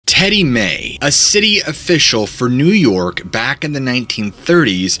Teddy May, a city official for New York back in the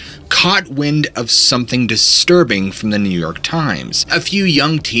 1930s, caught wind of something disturbing from the New York Times. A few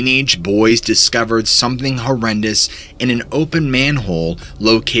young teenage boys discovered something horrendous in an open manhole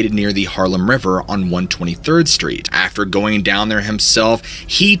located near the Harlem River on 123rd Street. After going down there himself,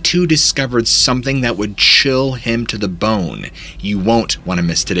 he too discovered something that would chill him to the bone. You won't want to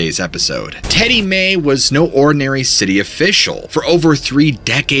miss today's episode. Teddy May was no ordinary city official. For over 3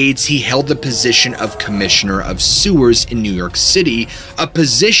 decades, he held the position of Commissioner of Sewers in New York City, a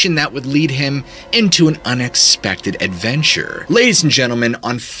position that would lead him into an unexpected adventure. Ladies and gentlemen,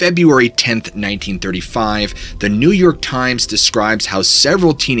 on February 10th, 1935, the New York Times describes how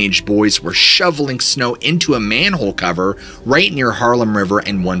several teenage boys were shoveling snow into a manhole cover right near Harlem River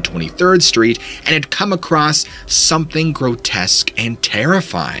and 123rd Street and had come across something grotesque and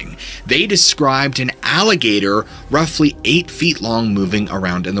terrifying. They described an alligator roughly 8 feet long moving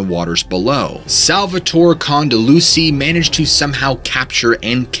around in the waters below. Salvatore Condalucci managed to somehow capture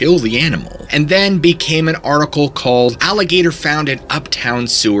and kill the animal, and then became an article called "Alligator Found in Uptown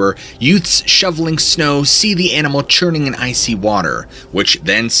Sewer, Youths Shoveling Snow See the Animal Churning in Icy Water," which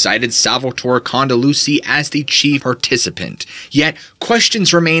then cited Salvatore Condalucci as the chief participant. Yet,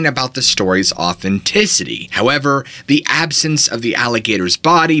 questions remain about the story's authenticity. However, the absence of the alligator's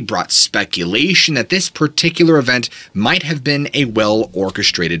body brought speculation that this particular event might have been a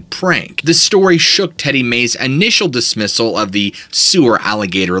well-orchestrated prank. The story shook Teddy May's initial dismissal of the sewer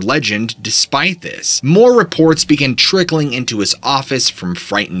alligator legend. Despite this, more reports began trickling into his office from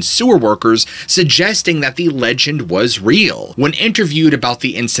frightened sewer workers, suggesting that the legend was real. When interviewed about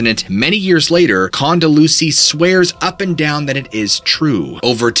the incident many years later, Condalucci swears up and down that it is true.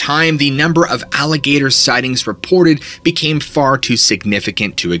 Over time, the number of alligator sightings reported became far too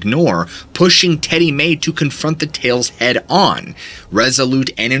significant to ignore, pushing Teddy May to confront the tales head-on.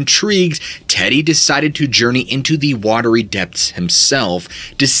 Resolute and intrigued, Teddy decided to journey into the watery depths himself,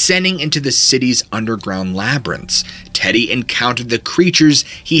 descending into the city's underground labyrinths. Teddy encountered the creatures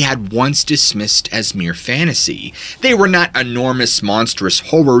he had once dismissed as mere fantasy. They were not enormous, monstrous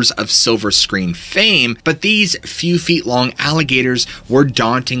horrors of silver screen fame, but these few feet long alligators were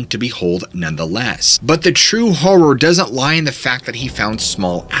daunting to behold nonetheless. But the true horror doesn't lie in the fact that he found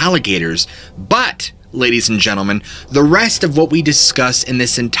small alligators, but ladies and gentlemen, the rest of what we discuss in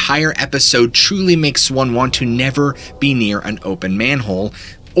this entire episode truly makes one want to never be near an open manhole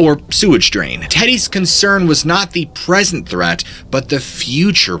or sewage drain. Teddy's concern was not the present threat, but the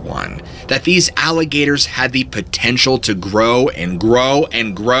future one. That these alligators had the potential to grow and grow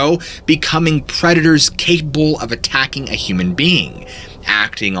and grow, becoming predators capable of attacking a human being.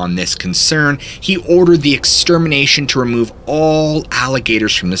 Acting on this concern, he ordered the extermination to remove all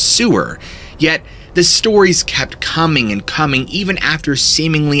alligators from the sewer. Yet, the stories kept coming and coming even after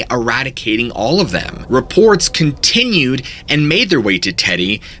seemingly eradicating all of them. Reports continued and made their way to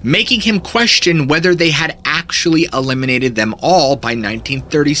Teddy, making him question whether they had actually eliminated them all by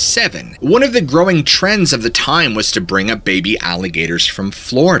 1937. One of the growing trends of the time was to bring up baby alligators from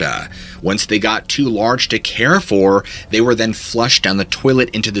Florida. Once they got too large to care for, they were then flushed down the toilet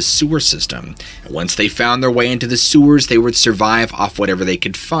into the sewer system. And once they found their way into the sewers, they would survive off whatever they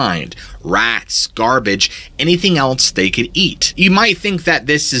could find. Rats, garbage, anything else they could eat. You might think that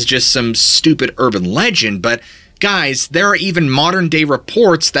this is just some stupid urban legend, but guys, there are even modern day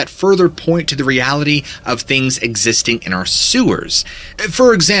reports that further point to the reality of things existing in our sewers.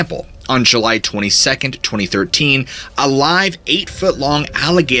 For example, on July 22nd, 2013, a live 8-foot-long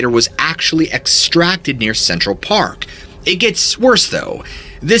alligator was actually extracted near Central Park. It gets worse though.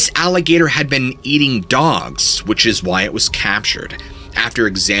 This alligator had been eating dogs, which is why it was captured. After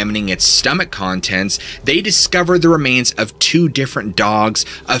examining its stomach contents, they discovered the remains of 2 different dogs,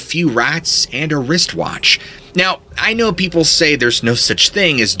 a few rats, and a wristwatch. Now, I know people say there's no such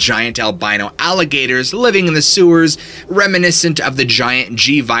thing as giant albino alligators living in the sewers, reminiscent of the giant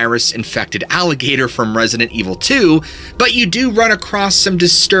G-virus infected alligator from Resident Evil 2, but you do run across some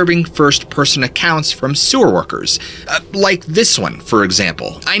disturbing first-person accounts from sewer workers. Like this one, for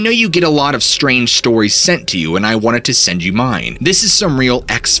example. I know you get a lot of strange stories sent to you, and I wanted to send you mine. This is some real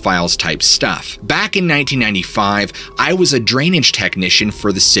X-Files type stuff. Back in 1995, I was a drainage technician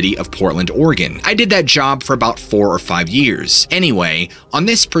for the city of Portland, Oregon. I did that job for about 4 or 5 years. Anyway, on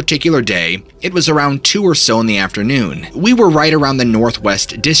this particular day, it was around 2 or so in the afternoon. We were right around the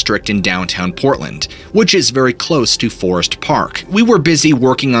Northwest District in downtown Portland, which is very close to Forest Park. We were busy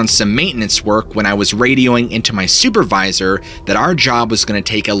working on some maintenance work when I was radioing into my supervisor that our job was going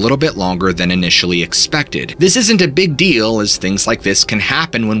to take a little bit longer than initially expected. This isn't a big deal, as things like this can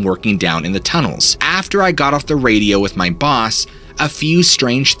happen when working down in the tunnels. After I got off the radio with my boss, a few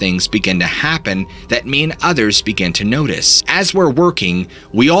strange things began to happen that me and others began to notice. As we're working,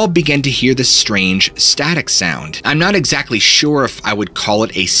 we all began to hear this strange static sound. I'm not exactly sure if I would call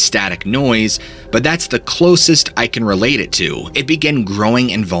it a static noise, but that's the closest I can relate it to. It began growing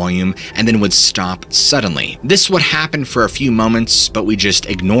in volume and then would stop suddenly. This would happen for a few moments, but we just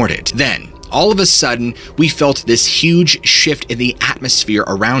ignored it. Then, all of a sudden, we felt this huge shift in the atmosphere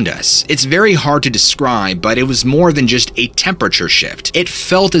around us. It's very hard to describe, but it was more than just a temperature shift. It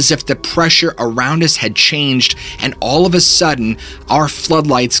felt as if the pressure around us had changed, and all of a sudden, our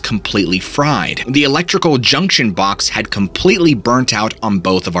floodlights completely fried. The electrical junction box had completely burnt out on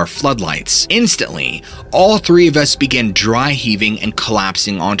both of our floodlights. Instantly, all three of us began dry heaving and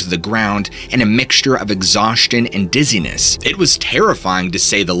collapsing onto the ground in a mixture of exhaustion and dizziness. It was terrifying to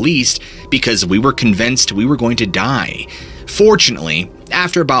say the least, because we were convinced we were going to die. Fortunately,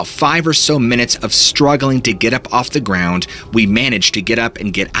 after about 5 or so minutes of struggling to get up off the ground, we managed to get up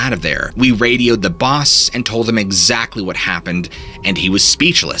and get out of there. We radioed the boss and told him exactly what happened, and he was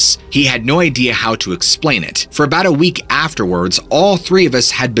speechless. He had no idea how to explain it. For about a week afterwards, all three of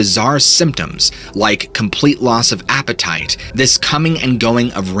us had bizarre symptoms, like complete loss of appetite, this coming and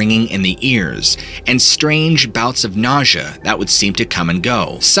going of ringing in the ears, and strange bouts of nausea that would seem to come and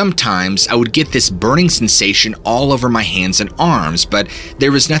go. Sometimes I would get this burning sensation all over my hands and arms, but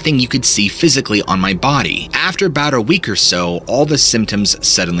there was nothing you could see physically on my body. After about a week or so, all the symptoms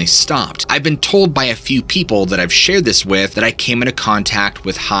suddenly stopped. I've been told by a few people that I've shared this with that I came into contact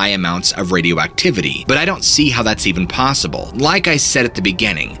with high amounts of radioactivity, but I don't see how that's even possible. Like I said at the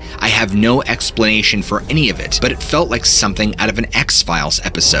beginning, I have no explanation for any of it, but it felt like something out of an X-Files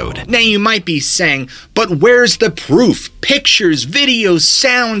episode. Now you might be saying, but where's the proof? Pictures, videos,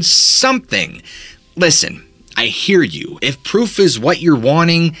 sounds, something. Listen, I hear you. If proof is what you're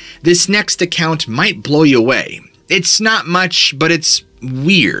wanting, this next account might blow you away. It's not much, but it's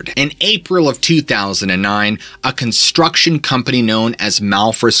weird. In April of 2009, a construction company known as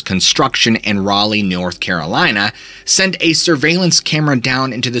Malphurs Construction in Raleigh, North Carolina, sent a surveillance camera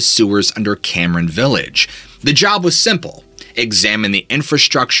down into the sewers under Cameron Village. The job was simple: examine the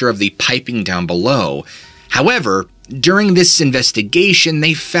infrastructure of the piping down below. However, during this investigation,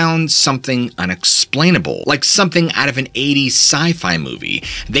 they found something unexplainable, like something out of an 80s sci-fi movie.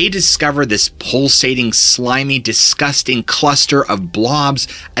 They discovered this pulsating, slimy, disgusting cluster of blobs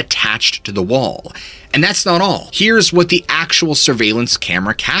attached to the wall. And that's not all. Here's what the actual surveillance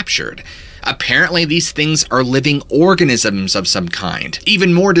camera captured. Apparently, these things are living organisms of some kind.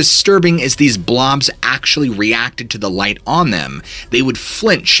 Even more disturbing is these blobs actually reacted to the light on them. They would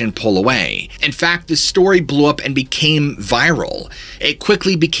flinch and pull away. In fact, the story blew up and became viral. It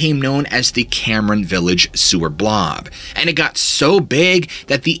quickly became known as the Cameron Village Sewer Blob. And it got so big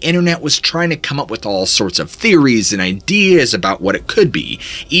that the internet was trying to come up with all sorts of theories and ideas about what it could be.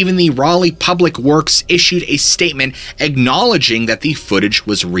 Even the Raleigh Public Works issued a statement acknowledging that the footage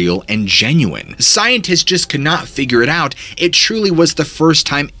was real and genuine. Scientists just could not figure it out. It truly was the first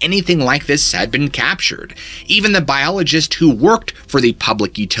time anything like this had been captured. Even the biologist who worked for the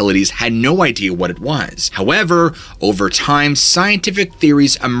public utilities had no idea what it was. However, over time, scientific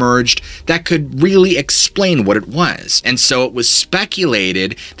theories emerged that could really explain what it was. And so it was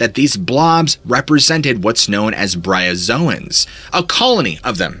speculated that these blobs represented what's known as bryozoans, a colony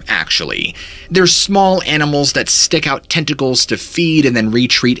of them, actually. They're small animals that stick out tentacles to feed and then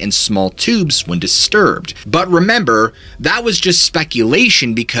retreat in small tubes when disturbed. But remember, that was just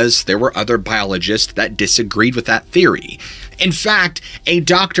speculation because there were other biologists that disagreed with that theory. In fact, a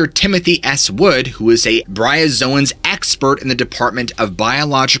Dr. Timothy S. Wood, who is a bryozoans expert in the Department of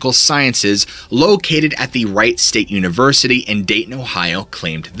Biological Sciences located at the Wright State University in Dayton, Ohio,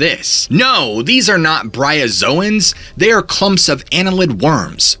 claimed this: "No, these are not bryozoans. They are clumps of annelid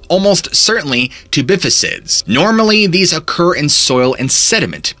worms, almost certainly tubificids. Normally, these occur in soil and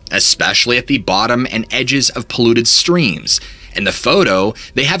sediment, especially at the bottom and edges of polluted streams. In the photo,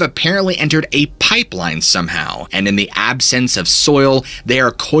 they have apparently entered a pipeline somehow, and in the absence of soil, they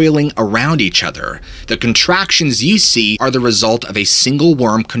are coiling around each other. The contractions you see are the result of a single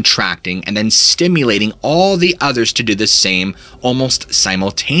worm contracting and then stimulating all the others to do the same almost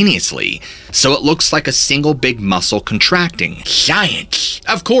simultaneously. So it looks like a single big muscle contracting." Science!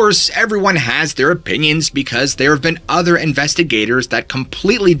 Of course, everyone has their opinions because there have been other investigators that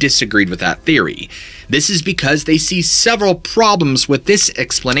completely disagreed with that theory. This is because they see several problems with this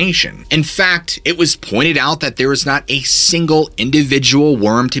explanation. In fact, it was pointed out that there is not a single individual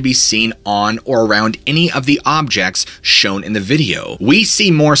worm to be seen on or around any of the objects shown in the video. We see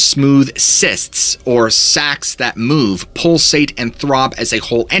more smooth cysts or sacs that move, pulsate, and throb as a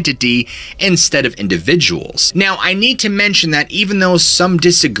whole entity instead of individuals. Now, I need to mention that even though some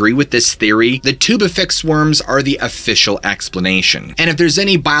disagree with this theory, the tubifex worms are the official explanation. And if there's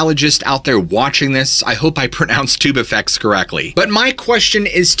any biologist out there watching this, I hope I pronounced tubifex correctly. But my question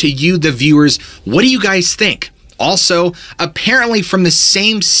is to you, the viewers, what do you guys think? Also, apparently from the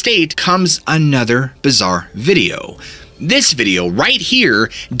same state comes another bizarre video. This video right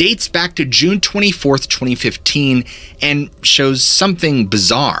here dates back to June 24th, 2015 and shows something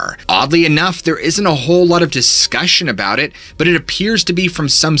bizarre. Oddly enough, there isn't a whole lot of discussion about it, but it appears to be from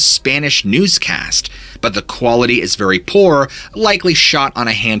some Spanish newscast. But the quality is very poor, likely shot on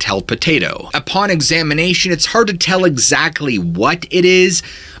a handheld potato. Upon examination, it's hard to tell exactly what it is,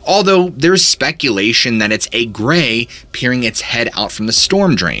 although there's speculation that it's a gray peering its head out from the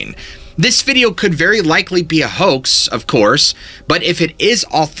storm drain. This video could very likely be a hoax, of course, but if it is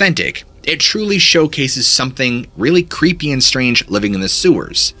authentic, it truly showcases something really creepy and strange living in the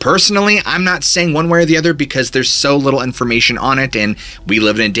sewers. Personally, I'm not saying one way or the other because there's so little information on it, and we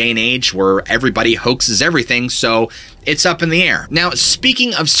live in a day and age where everybody hoaxes everything, so it's up in the air. Now,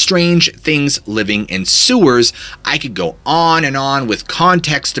 speaking of strange things living in sewers, I could go on and on with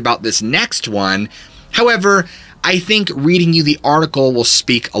context about this next one. However, I think reading you the article will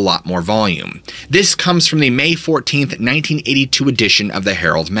speak a lot more volume. This comes from the May 14th, 1982 edition of the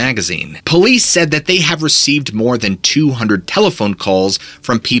Herald magazine. Police said that they have received more than 200 telephone calls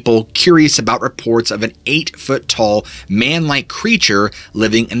from people curious about reports of an 8-foot-tall, man-like creature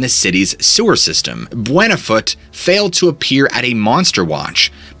living in the city's sewer system. Buenafoot failed to appear at a monster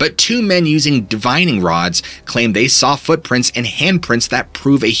watch, but two men using divining rods claim they saw footprints and handprints that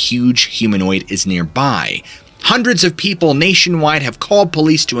prove a huge humanoid is nearby. Hundreds of people nationwide have called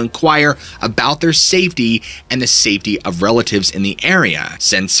police to inquire about their safety and the safety of relatives in the area.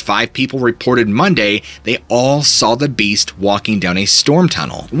 Since 5 people reported Monday, they all saw the beast walking down a storm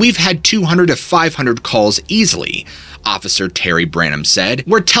tunnel. We've had 200 to 500 calls easily, Officer Terry Branham said.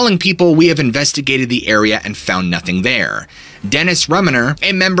 We're telling people we have investigated the area and found nothing there. Dennis Ruminer,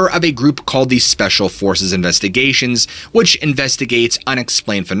 a member of a group called the Special Forces Investigations, which investigates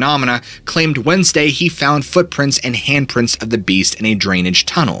unexplained phenomena, claimed Wednesday he found footprints and handprints of the beast in a drainage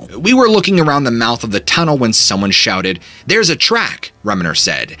tunnel. We were looking around the mouth of the tunnel when someone shouted, "There's a track," Ruminer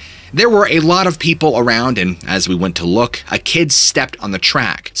said. There were a lot of people around, and as we went to look, a kid stepped on the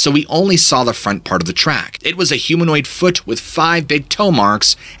track, so we only saw the front part of the track. It was a humanoid foot with 5 big toe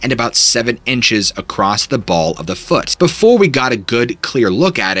marks and about 7 inches across the ball of the foot. Before we got a good, clear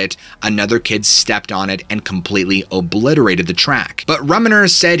look at it, another kid stepped on it and completely obliterated the track. But Ruminer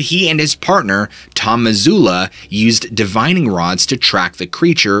said he and his partner, Tom Mazzula, used divining rods to track the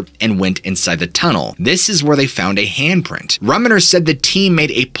creature and went inside the tunnel. This is where they found a handprint. Ruminer said the team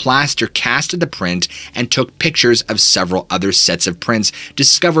made a plaster cast of the print and took pictures of several other sets of prints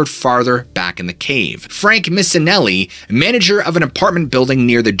discovered farther back in the cave. Frank Missinelli, manager of an apartment building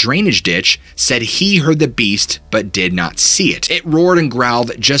near the drainage ditch, said he heard the beast but did not see it. It roared and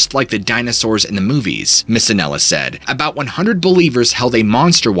growled just like the dinosaurs in the movies, Missinelli said. About 100 believers held a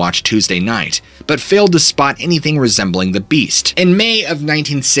monster watch Tuesday night, but failed to spot anything resembling the beast. In May of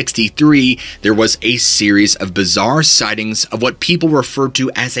 1963, there was a series of bizarre sightings of what people referred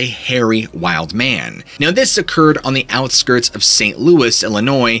to as a hairy wild man. Now, this occurred on the outskirts of St. Louis,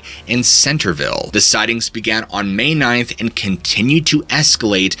 Illinois, in Centerville. The sightings began on May 9th and continued to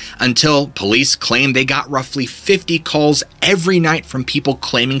escalate until police claimed they got roughly 50 calls every night from people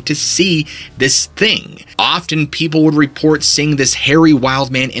claiming to see this thing. Often, people would report seeing this hairy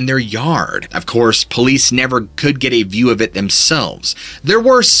wild man in their yard. Of course, police never could get a view of it themselves. There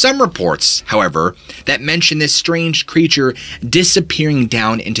were some reports, however, that mentioned this strange creature disappearing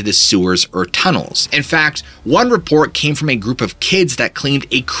down into the sewers or tunnels. In fact, one report came from a group of kids that claimed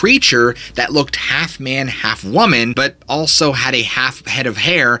a creature that looked half man, half woman, but also had a half head of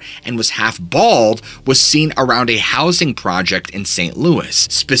hair and was half bald, was seen around a housing project in St. Louis,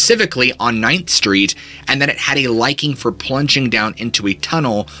 specifically on 9th Street, and that it had a liking for plunging down into a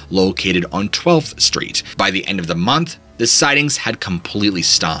tunnel located on 12th Street. By the end of the month, the sightings had completely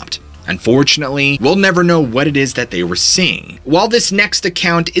stopped. Unfortunately, we'll never know what it is that they were seeing. While this next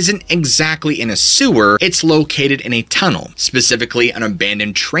account isn't exactly in a sewer, it's located in a tunnel, specifically an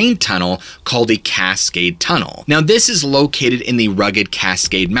abandoned train tunnel called the Cascade Tunnel. Now, this is located in the rugged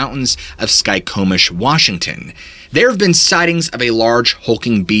Cascade Mountains of Skykomish, Washington. There have been sightings of a large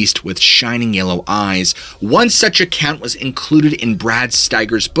hulking beast with shining yellow eyes. One such account was included in Brad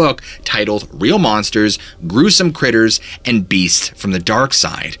Steiger's book titled Real Monsters, Gruesome Critters, and Beasts from the Dark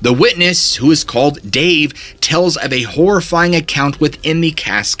Side. The witness, who is called Dave, tells of a horrifying account within the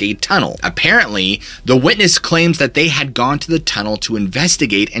Cascade Tunnel. Apparently, the witness claims that they had gone to the tunnel to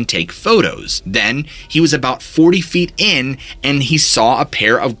investigate and take photos. Then, he was about 40 feet in and he saw a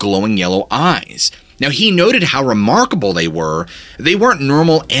pair of glowing yellow eyes. Now, he noted how remarkable they were. They weren't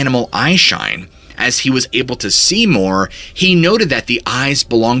normal animal eye shine. As he was able to see more, he noted that the eyes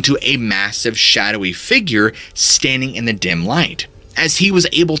belonged to a massive shadowy figure standing in the dim light. As he was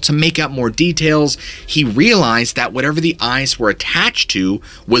able to make out more details, he realized that whatever the eyes were attached to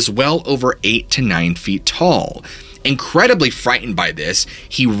was well over 8 to 9 feet tall. Incredibly frightened by this,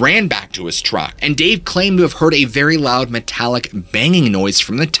 he ran back to his truck, and Dave claimed to have heard a very loud metallic banging noise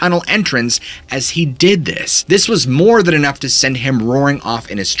from the tunnel entrance as he did this. This was more than enough to send him roaring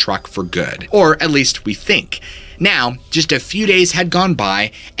off in his truck for good, or at least we think. Now, just a few days had gone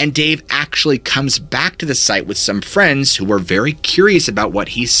by, and Dave actually comes back to the site with some friends who were very curious about what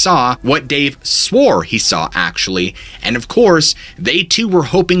he saw, what Dave swore he saw actually, and of course, they too were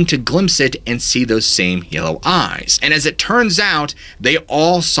hoping to glimpse it and see those same yellow eyes. And as it turns out, they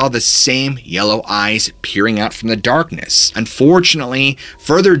all saw the same yellow eyes peering out from the darkness. Unfortunately,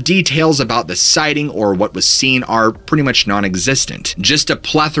 further details about the sighting or what was seen are pretty much non-existent. Just a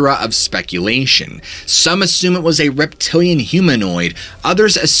plethora of speculation. Some assume it was a reptilian humanoid,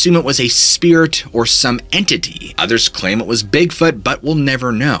 others assume it was a spirit or some entity, others claim it was Bigfoot, but we'll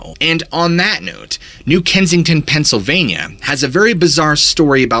never know. And on that note, New Kensington, Pennsylvania has a very bizarre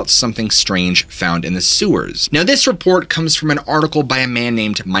story about something strange found in the sewers. Now, this report comes from an article by a man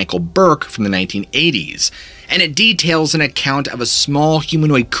named Michael Burke from the 1980s. And it details an account of a small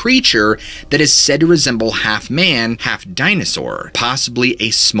humanoid creature that is said to resemble half man, half dinosaur, possibly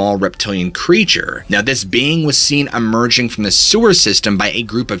a small reptilian creature. Now, this being was seen emerging from the sewer system by a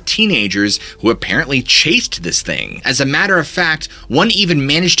group of teenagers who apparently chased this thing. As a matter of fact, one even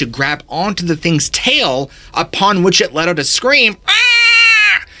managed to grab onto the thing's tail, upon which it let out a scream.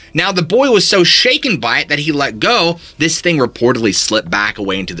 Now, the boy was so shaken by it that he let go. This thing reportedly slipped back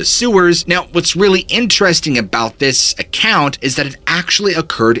away into the sewers. Now, what's really interesting about this account is that it actually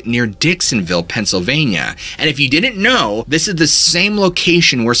occurred near Dixonville, Pennsylvania. And if you didn't know, this is the same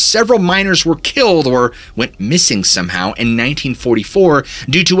location where several miners were killed or went missing somehow in 1944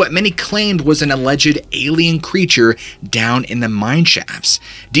 due to what many claimed was an alleged alien creature down in the mine shafts.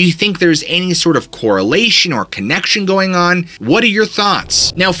 Do you think there's any sort of correlation or connection going on? What are your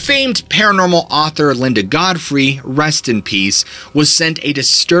thoughts? Now, famed paranormal author Linda Godfrey, rest in peace, was sent a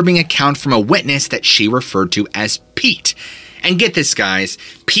disturbing account from a witness that she referred to as Pete. And get this, guys,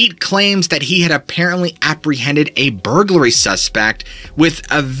 Pete claims that he had apparently apprehended a burglary suspect with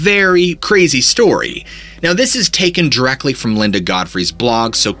a very crazy story. Now, this is taken directly from Linda Godfrey's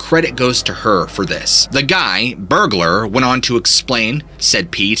blog, so credit goes to her for this. The guy, burglar, went on to explain,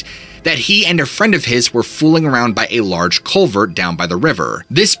 said Pete, that he and a friend of his were fooling around by a large culvert down by the river.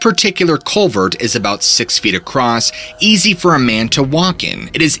 This particular culvert is about 6 feet across, easy for a man to walk in.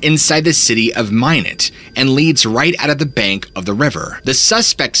 It is inside the city of Minot and leads right out of the bank of the river. The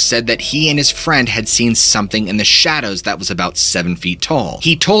suspect said that he and his friend had seen something in the shadows that was about 7 feet tall.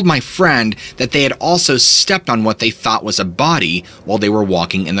 He told my friend that they had also stepped on what they thought was a body while they were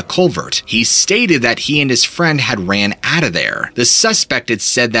walking in the culvert. He stated that he and his friend had ran out of there. The suspect had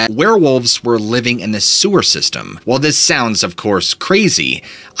said that werewolves were living in the sewer system. While this sounds, of course, crazy,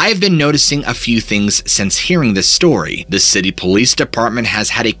 I've been noticing a few things since hearing this story. The city police department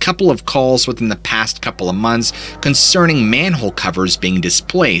has had a couple of calls within the past couple of months concerning manhole covers being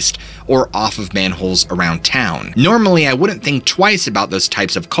displaced or off of manholes around town. Normally, I wouldn't think twice about those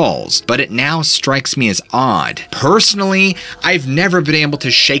types of calls, but it now strikes me as odd. Personally, I've never been able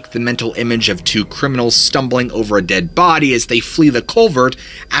to shake the mental image of two criminals stumbling over a dead body as they flee the culvert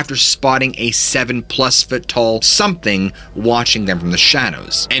after spotting a 7+ foot tall something watching them from the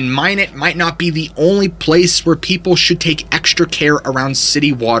shadows. And Minot might not be the only place where people should take extra care around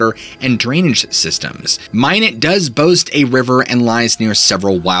city water and drainage systems. Minot does boast a river and lies near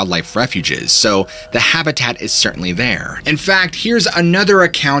several wildlife refuges, so the habitat is certainly there. In fact, here's another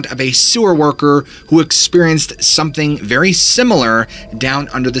account of a sewer worker who experienced something very similar down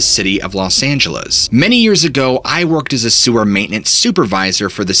under the city of Los Angeles. Many years ago, I worked worked as a sewer maintenance supervisor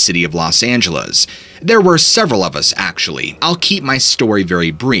for the city of Los Angeles. There were several of us, actually. I'll keep my story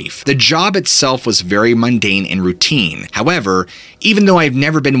very brief. The job itself was very mundane and routine. However, even though I've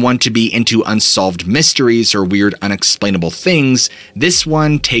never been one to be into unsolved mysteries or weird unexplainable things, this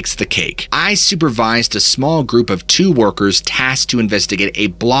one takes the cake. I supervised a small group of 2 workers tasked to investigate a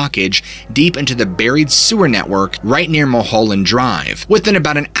blockage deep into the buried sewer network right near Mulholland Drive. Within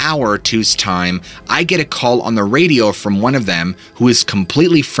about an hour or two's time, I get a call on the radio from one of them who is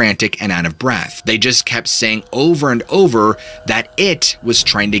completely frantic and out of breath. They just kept saying over and over that it was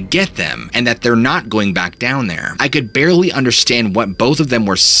trying to get them and that they're not going back down there. I could barely understand what both of them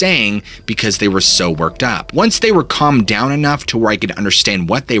were saying because they were so worked up. Once they were calmed down enough to where I could understand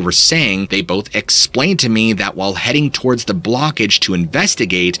what they were saying, they both explained to me that while heading towards the blockage to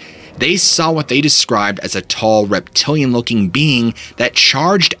investigate, they saw what they described as a tall reptilian-looking being that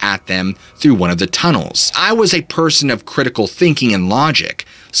charged at them through one of the tunnels. I was a person of critical thinking and logic,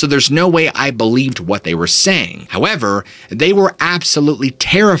 so there's no way I believed what they were saying. However, they were absolutely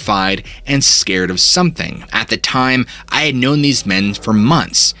terrified and scared of something. At the time, I had known these men for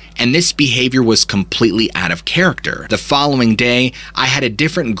months, and this behavior was completely out of character. The following day, I had a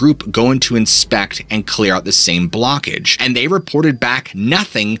different group go in to inspect and clear out the same blockage, and they reported back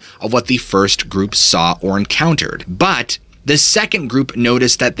nothing of what the first group saw or encountered. But the second group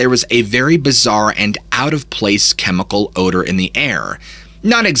noticed that there was a very bizarre and out-of-place chemical odor in the air.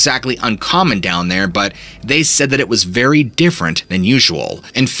 Not exactly uncommon down there, but they said that it was very different than usual.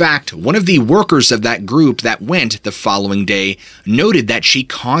 In fact, one of the workers of that group that went the following day noted that she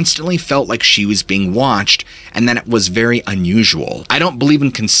constantly felt like she was being watched and that it was very unusual. I don't believe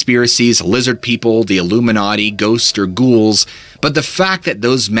in conspiracies, lizard people, the Illuminati, ghosts, or ghouls, but the fact that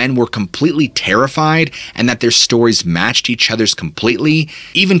those men were completely terrified and that their stories matched each other's completely,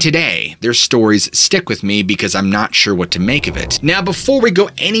 even today, their stories stick with me because I'm not sure what to make of it. Now, before we go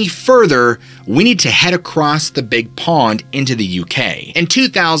any further, we need to head across the big pond into the UK. In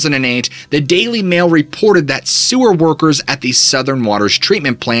 2008, the Daily Mail reported that sewer workers at the Southern Waters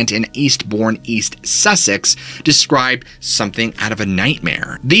treatment plant in Eastbourne, East Sussex, described something out of a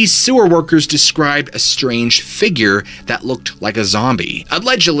nightmare. These sewer workers described a strange figure that looked like a zombie.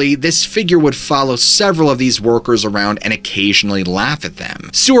 Allegedly, this figure would follow several of these workers around and occasionally laugh at them.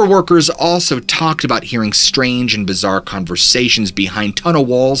 Sewer workers also talked about hearing strange and bizarre conversations behind tunnel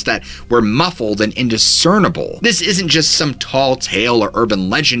walls that were muffled and indiscernible. This isn't just some tall tale or urban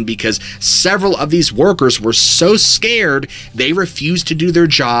legend because several of these workers were so scared they refused to do their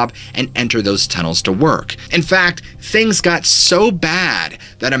job and enter those tunnels to work. In fact, things got so bad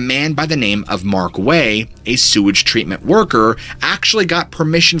that a man by the name of Mark Way, a sewage treatment worker, actually got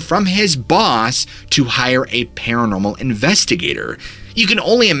permission from his boss to hire a paranormal investigator. You can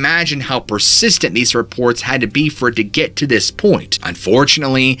only imagine how persistent these reports had to be for it to get to this point.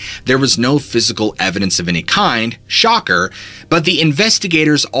 Unfortunately, there was no physical evidence of any kind, shocker, but the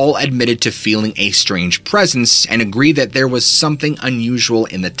investigators all admitted to feeling a strange presence and agreed that there was something unusual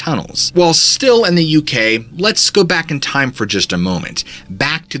in the tunnels. While still in the UK, let's go back in time for just a moment.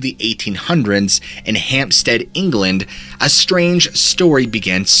 Back to the 1800s in Hampstead, England, a strange story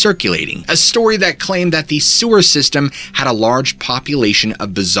began circulating. A story that claimed that the sewer system had a large population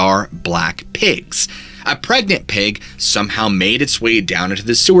of bizarre black pigs. A pregnant pig somehow made its way down into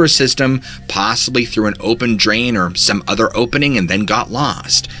the sewer system, possibly through an open drain or some other opening, and then got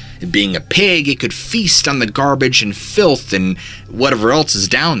lost. Being a pig, it could feast on the garbage and filth and whatever else is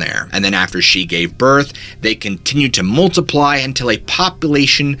down there. And then after she gave birth, they continued to multiply until a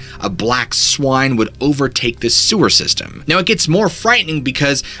population of black swine would overtake the sewer system. Now it gets more frightening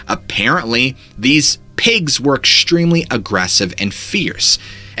because apparently these pigs were extremely aggressive and fierce.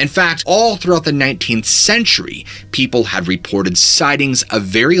 In fact, all throughout the 19th century, people had reported sightings of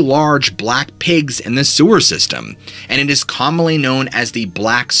very large black pigs in the sewer system, and it is commonly known as the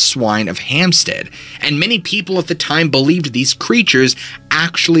Black Swine of Hampstead, and many people at the time believed these creatures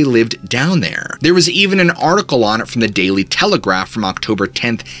actually lived down there. There was even an article on it from the Daily Telegraph from October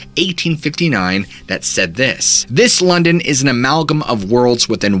 10th, 1859 that said this: "This London is an amalgam of worlds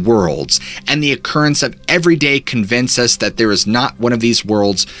within worlds, and the occurrence of every day convince us that there is not one of these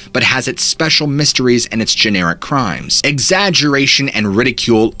worlds but has its special mysteries and its generic crimes. Exaggeration and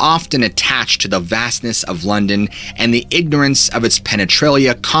ridicule often attached to the vastness of London and the ignorance of its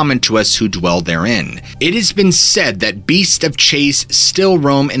penetralia common to us who dwell therein. It has been said that beasts of chase still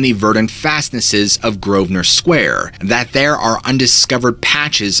roam in the verdant fastnesses of Grosvenor Square, that there are undiscovered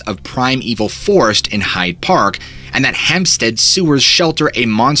patches of primeval forest in Hyde Park, and that Hempstead sewers shelter a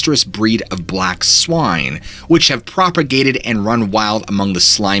monstrous breed of black swine, which have propagated and run wild among the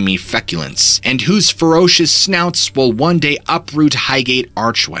slimy feculents, and whose ferocious snouts will one day uproot Highgate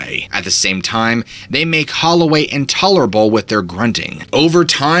Archway. At the same time, they make Holloway intolerable with their grunting. Over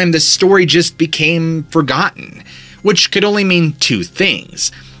time, the story just became forgotten, which could only mean two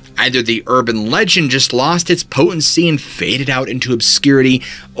things. Either the urban legend just lost its potency and faded out into obscurity,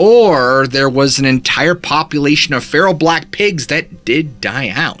 or there was an entire population of feral black pigs that did die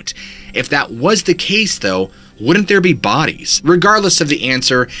out. If that was the case, though, wouldn't there be bodies? Regardless of the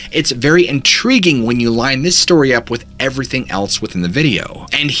answer, it's very intriguing when you line this story up with everything else within the video.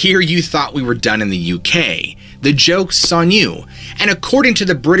 And here you thought we were done in the UK. The joke's on you. And according to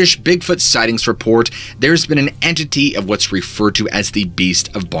the British Bigfoot sightings report, there's been an entity of what's referred to as the Beast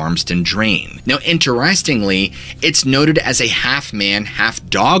of Barmston Drain. Now, interestingly, it's noted as a half-man,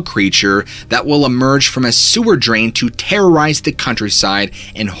 half-dog creature that will emerge from a sewer drain to terrorize the countryside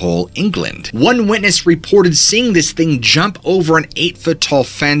in whole England. One witness reported seeing this thing jump over an 8-foot-tall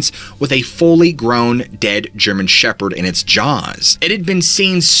fence with a fully grown, dead German Shepherd in its jaws. It had been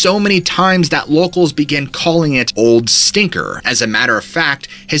seen so many times that locals began calling it Old Stinker. As a matter of fact,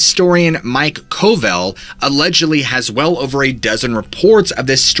 historian Mike Covell allegedly has well over a dozen reports of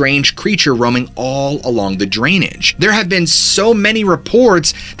this strange creature roaming all along the drainage. There have been so many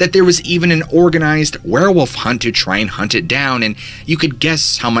reports that there was even an organized werewolf hunt to try and hunt it down, and you could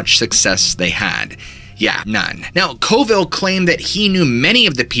guess how much success they had. Yeah, none. Now, Covell claimed that he knew many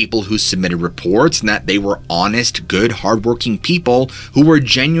of the people who submitted reports and that they were honest, good, hardworking people who were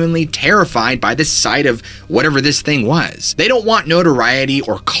genuinely terrified by the sight of whatever this thing was. They don't want notoriety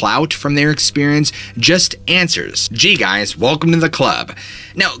or clout from their experience, just answers. Gee guys, welcome to the club.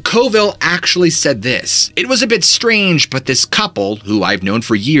 Now, Covell actually said this: "It was a bit strange, but this couple, who I've known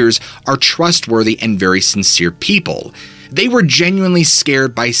for years, are trustworthy and very sincere people. They were genuinely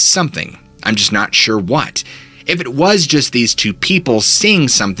scared by something. I'm just not sure what. If it was just these two people seeing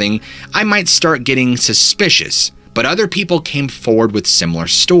something, I might start getting suspicious, but other people came forward with similar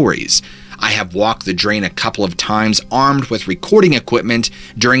stories. I have walked the drain a couple of times armed with recording equipment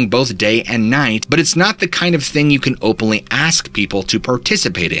during both day and night, but it's not the kind of thing you can openly ask people to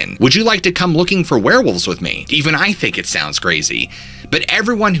participate in. Would you like to come looking for werewolves with me? Even I think it sounds crazy." But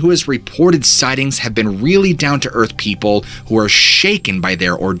everyone who has reported sightings have been really down-to-earth people who are shaken by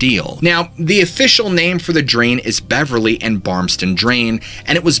their ordeal. Now, the official name for the drain is Beverly and Barmston Drain,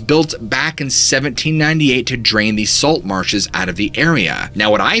 and it was built back in 1798 to drain the salt marshes out of the area. Now,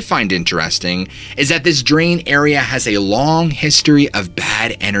 what I find interesting is that this drain area has a long history of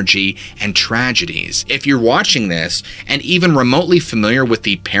bad energy and tragedies. If you're watching this and even remotely familiar with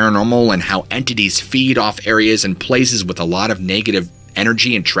the paranormal and how entities feed off areas and places with a lot of negative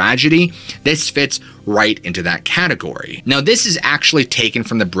energy and tragedy, this fits right into that category. Now, this is actually taken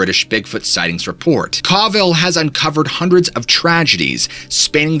from the British Bigfoot sightings report. Covell has uncovered hundreds of tragedies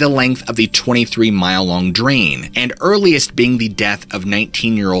spanning the length of the 23-mile-long drain, and earliest being the death of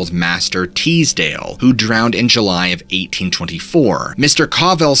 19-year-old Master Teasdale, who drowned in July of 1824. Mr.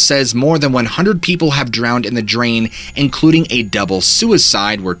 Covell says more than 100 people have drowned in the drain, including a double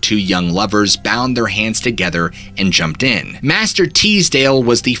suicide where two young lovers bound their hands together and jumped in. Master Teasdale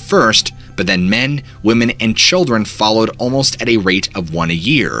was the first, but then men, women, and children followed almost at a rate of one a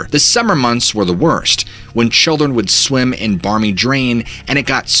year. The summer months were the worst, when children would swim in Barmy Drain, and it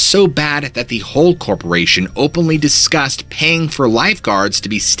got so bad that the whole corporation openly discussed paying for lifeguards to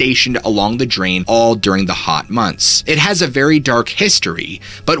be stationed along the drain all during the hot months. It has a very dark history,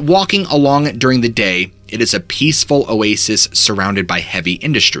 but walking along it during the day, it is a peaceful oasis surrounded by heavy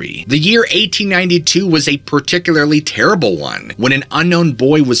industry. The year 1892 was a particularly terrible one, when an unknown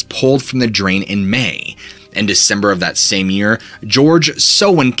boy was pulled from the drain in May. In December of that same year, George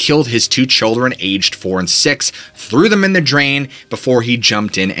Sowen killed his two children aged 4 and 6, threw them in the drain before he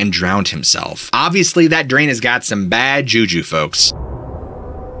jumped in and drowned himself. Obviously, that drain has got some bad juju, folks.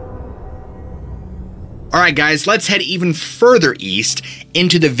 Alright guys, let's head even further east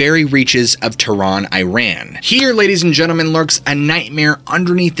into the very reaches of Tehran, Iran. Here, ladies and gentlemen, lurks a nightmare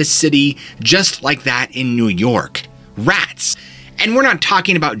underneath the city, just like that in New York. Rats. And we're not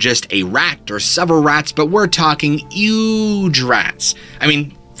talking about just a rat or several rats, but we're talking huge rats. I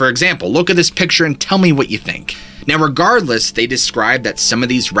mean, for example, look at this picture and tell me what you think. Now regardless, they describe that some of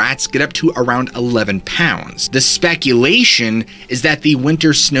these rats get up to around 11 pounds. The speculation is that the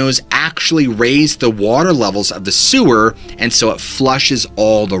winter snows actually raise the water levels of the sewer, and so it flushes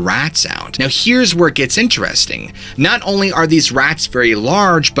all the rats out. Now here's where it gets interesting. Not only are these rats very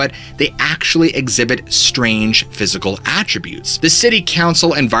large, but they actually exhibit strange physical attributes. The city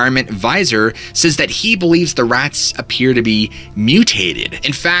council environment advisor says that he believes the rats appear to be mutated.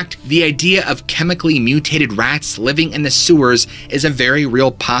 In fact, the idea of chemically mutated rats living in the sewers is a very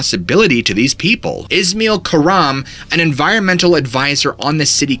real possibility to these people. Ismail Karam, an environmental advisor on the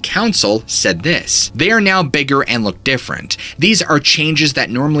city council, said this: "They are now bigger and look different. These are changes that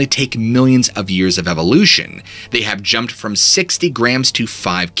normally take millions of years of evolution. They have jumped from 60 grams to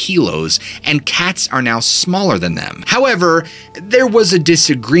 5 kilos, and cats are now smaller than them." However, there was a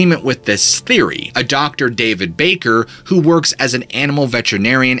disagreement with this theory. A Dr. David Baker, who works as an animal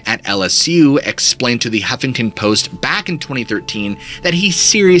veterinarian at LSU, explained to the Huffington Post back in 2013 that he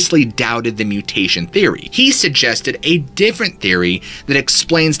seriously doubted the mutation theory. He suggested a different theory that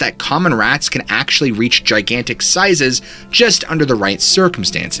explains that common rats can actually reach gigantic sizes just under the right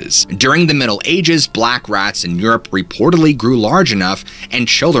circumstances. During the Middle Ages, black rats in Europe reportedly grew large enough and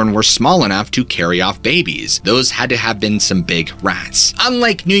children were small enough to carry off babies. Those had to have been some big rats.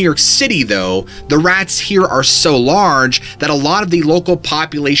 Unlike New York City though, the rats here are so large that a lot of the local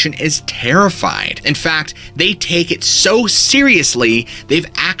population is terrified. In fact, they take it so seriously, they've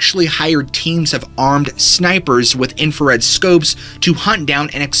actually hired teams of armed snipers with infrared scopes to hunt down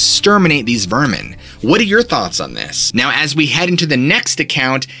and exterminate these vermin. What are your thoughts on this? Now, as we head into the next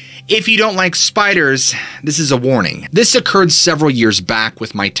account, if you don't like spiders, this is a warning. This occurred several years back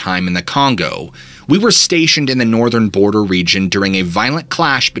with my time in the Congo. We were stationed in the northern border region during a violent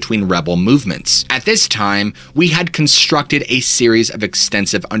clash between rebel movements. At this time, we had constructed a series of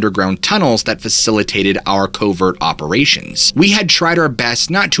extensive underground tunnels that facilitated our covert operations. We had tried our best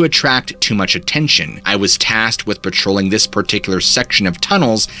not to attract too much attention. I was tasked with patrolling this particular section of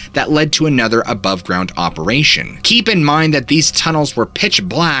tunnels that led to another above-ground operation. Keep in mind that these tunnels were pitch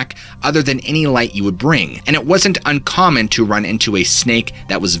black other than any light you would bring, and it wasn't uncommon to run into a snake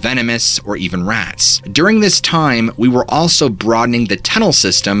that was venomous or even rats. During this time, we were also broadening the tunnel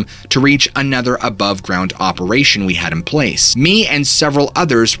system to reach another above-ground operation we had in place. Me and several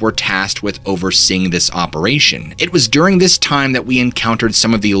others were tasked with overseeing this operation. It was during this time that we encountered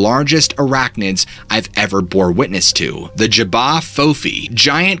some of the largest arachnids I've ever bore witness to, the Jaba fofi,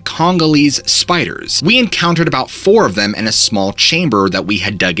 giant Congolese spiders. We encountered about 4 of them in a small chamber that we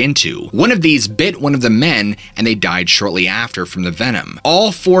had dug into. One of these bit one of the men, and they died shortly after from the venom.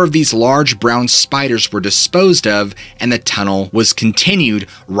 All 4 of these large brown spiders were disposed of, and the tunnel was continued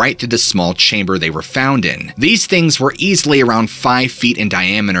right through the small chamber they were found in. These things were easily around 5 feet in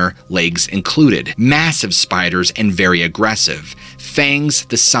diameter, legs included. Massive spiders and very aggressive. Fangs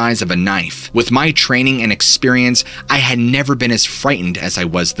the size of a knife. With my training and experience, I had never been as frightened as I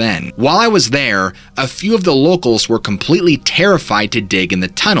was then. While I was there, a few of the locals were completely terrified to dig in the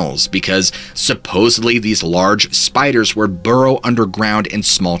tunnels because supposedly these large spiders would burrow underground in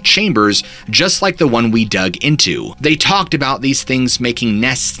small chambers just like the one we dug into. They talked about these things making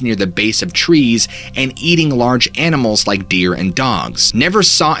nests near the base of trees and eating large animals like deer and dogs. Never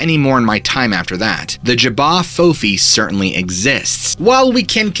saw any more in my time after that. The Jaba fofi certainly exists. While we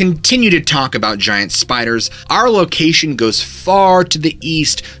can continue to talk about giant spiders, our location goes far to the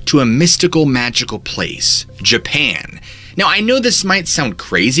east to a mystical, magical place, Japan. Now, I know this might sound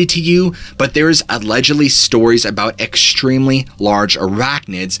crazy to you, but there's allegedly stories about extremely large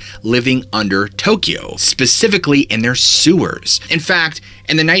arachnids living under Tokyo, specifically in their sewers. In fact,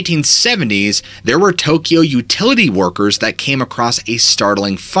 in the 1970s, there were Tokyo utility workers that came across a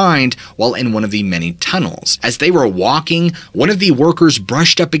startling find while in one of the many tunnels. As they were walking, one of the workers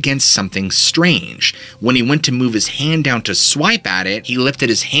brushed up against something strange. When he went to move his hand down to swipe at it, he lifted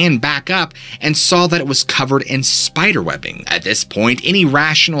his hand back up and saw that it was covered in spiderwebbing. At this point, any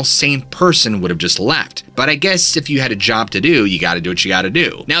rational, sane person would have just left. But I guess if you had a job to do, you gotta do what you gotta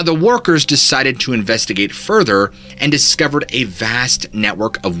do. Now, the workers decided to investigate further and discovered a vast network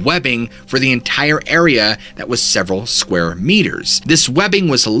of webbing for the entire area that was several square meters. This webbing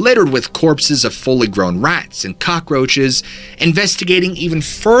was littered with corpses of fully grown rats and cockroaches. Investigating even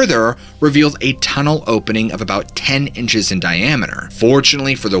further revealed a tunnel opening of about 10 inches in diameter.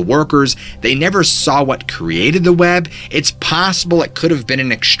 Fortunately for the workers, they never saw what created the web, It's possible it could have been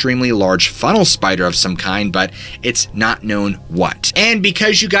an extremely large funnel spider of some kind, but it's not known what. And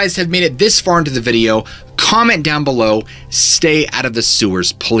because you guys have made it this far into the video, comment down below, stay out of the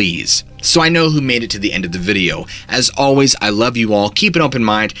sewers, please, so I know who made it to the end of the video. As always, I love you all, keep an open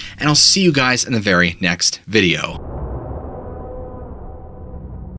mind, and I'll see you guys in the very next video.